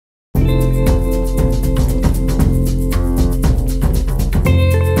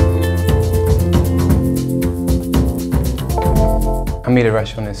Almeida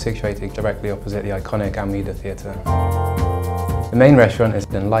restaurant is situated directly opposite the iconic Almeida Theatre. The main restaurant is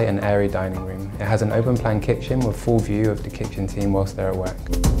a light and airy dining room. It has an open plan kitchen with full view of the kitchen team whilst they're at work.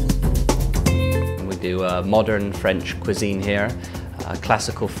 We do modern French cuisine here,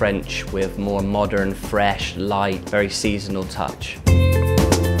 classical French with more modern, fresh, light, very seasonal touch.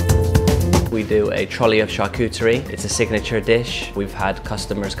 We do a trolley of charcuterie. It's a signature dish. We've had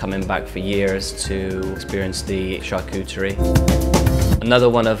customers coming back for years to experience the charcuterie. Another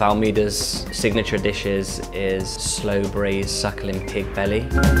one of Almeida's signature dishes is slow braised suckling pig belly.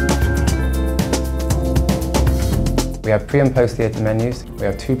 We have pre and post theatre menus. We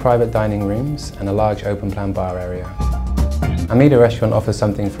have 2 private dining rooms and a large open plan bar area. Almeida restaurant offers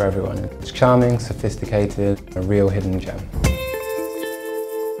something for everyone. It's charming, sophisticated, a real hidden gem.